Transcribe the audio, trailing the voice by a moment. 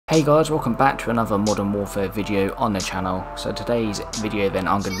Hey guys, welcome back to another Modern Warfare video on the channel. So today's video then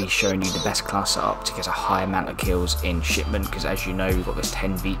I'm going to be showing you the best class setup to get a high amount of kills in Shipment, because as you know we've got this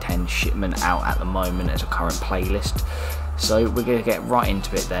 10v10 Shipment out at the moment as a current playlist. So we're going to get right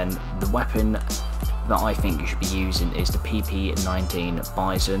into it then. The weapon that I think you should be using is the PP19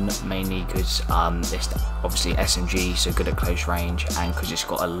 Bison, mainly because it's obviously SMG, so good at close range, and because it's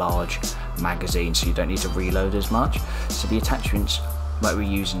got a large magazine so you don't need to reload as much. So the attachments that we're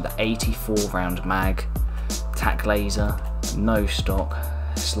using: the 84 round mag, tac laser, no stock,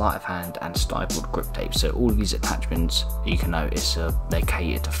 sleight of hand and stippled grip tape. So all of these attachments, you can notice they're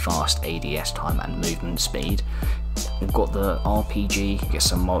catered to fast ADS time and movement speed. We've got the RPG, get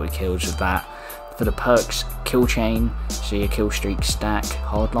some multi kills with that. For the perks, kill chain, so your kill streak stack,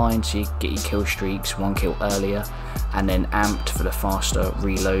 hardline, so you get your kill streaks 1 kill earlier, and then amped for the faster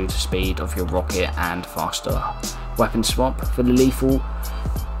reload speed of your rocket and faster weapon swap. For the lethal,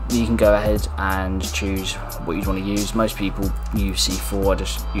 you can go ahead and choose what you want to use. Most people use C4, I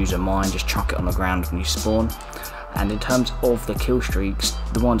just use a mine, just chuck it on the ground when you spawn. And in terms of the kill streaks,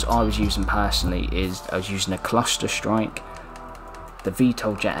 the ones I was using personally is I was using a cluster strike, the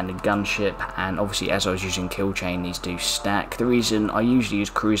VTOL jet and the gunship, and obviously as I was using kill chain, these do stack. The reason I usually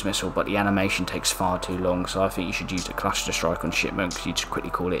use cruise missile, but the animation takes far too long, so I think you should use the cluster strike on Shipment because you just quickly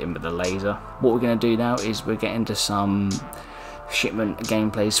call it in with the laser. What we're going to do now is we're getting into some Shipment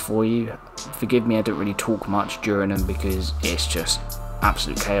gameplays for you. Forgive me, I don't really talk much during them because it's just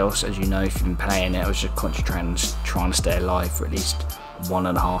absolute chaos. As you know, if you've been playing it, I was just concentrating on trying to stay alive for at least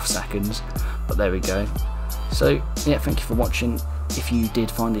 1.5 seconds, but there we go. So yeah, thank you for watching. If you did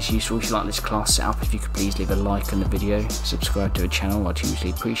find this useful, if you like this class setup, if you could please leave a like on the video, subscribe to the channel, I'd hugely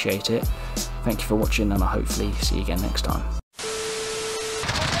appreciate it. Thank you for watching, and I'll hopefully see you again next time.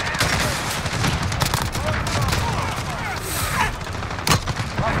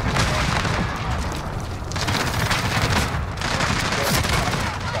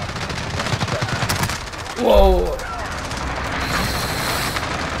 Whoa!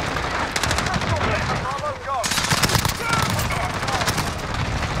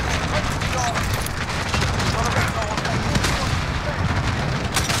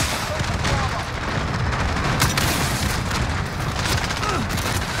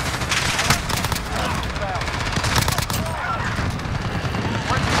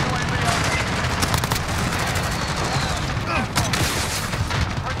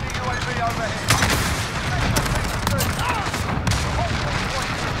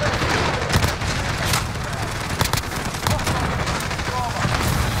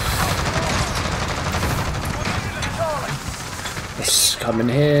 It's coming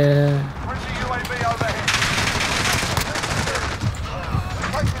here.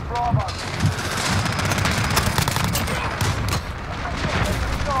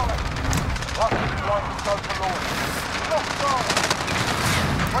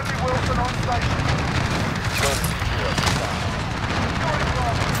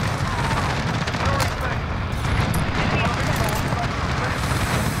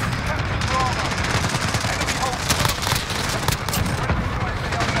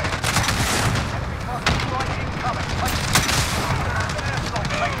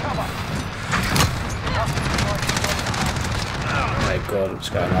 God, what's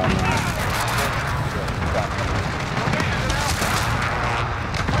going on now?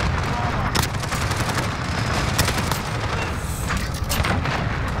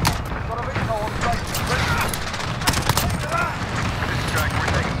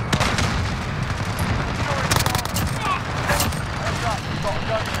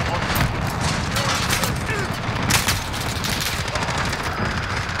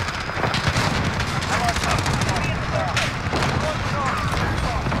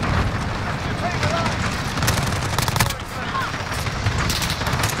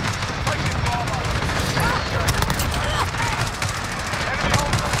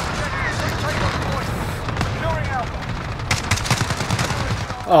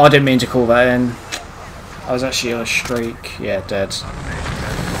 Oh, I didn't mean to call that in. I was actually on a streak. Yeah, dead.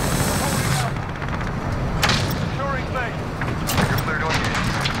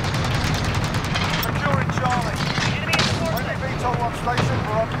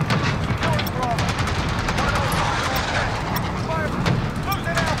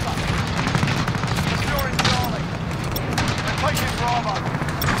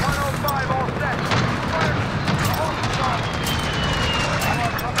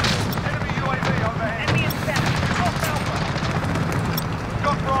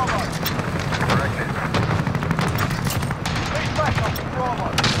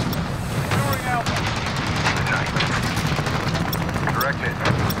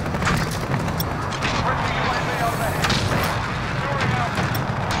 Corrected.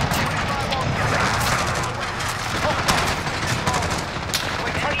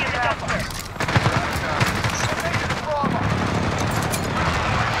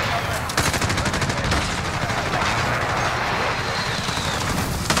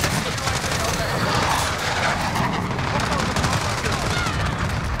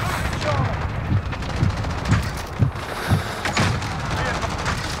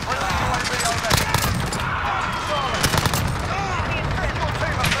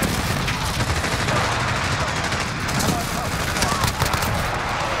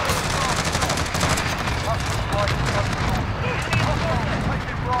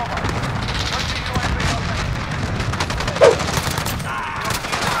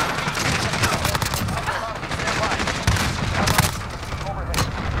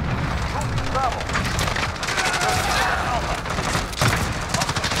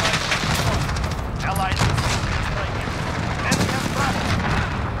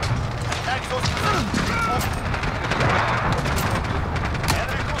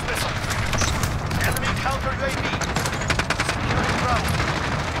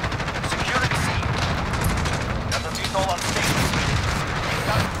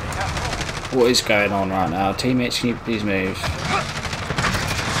 What is going on right now? Teammates, can you please move?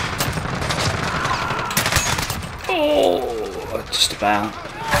 Oh, just about.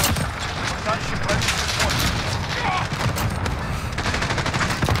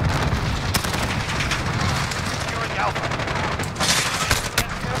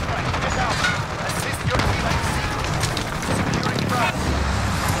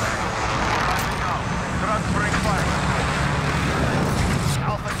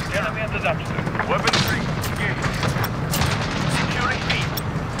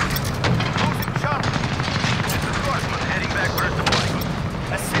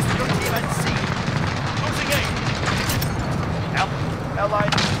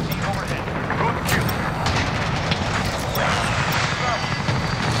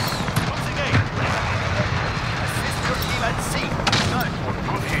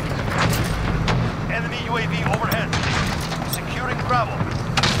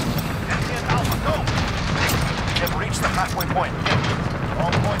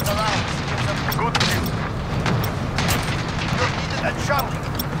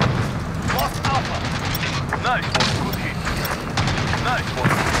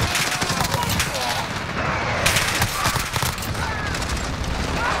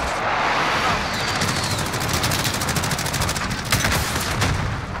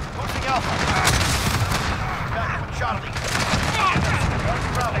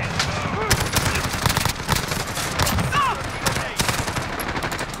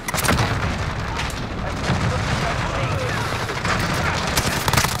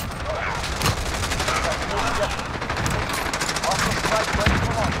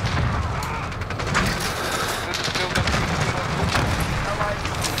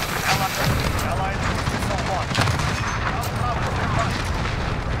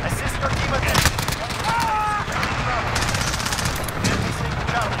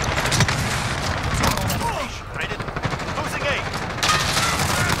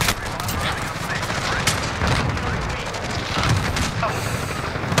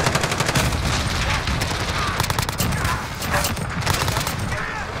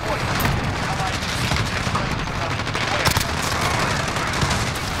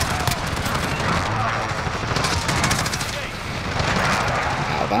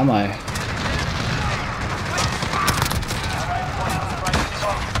 Ammo.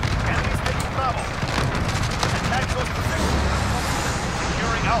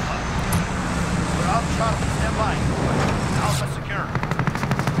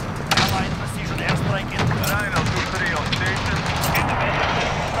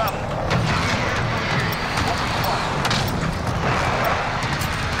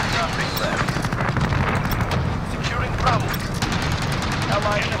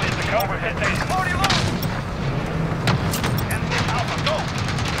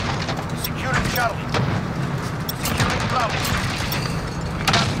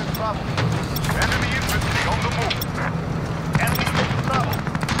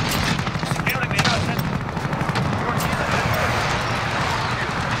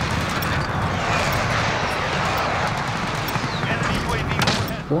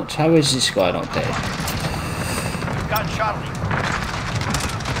 What? How is this guy not dead? Got Charlie.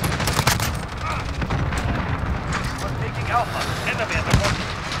 We're taking Alpha. Enemy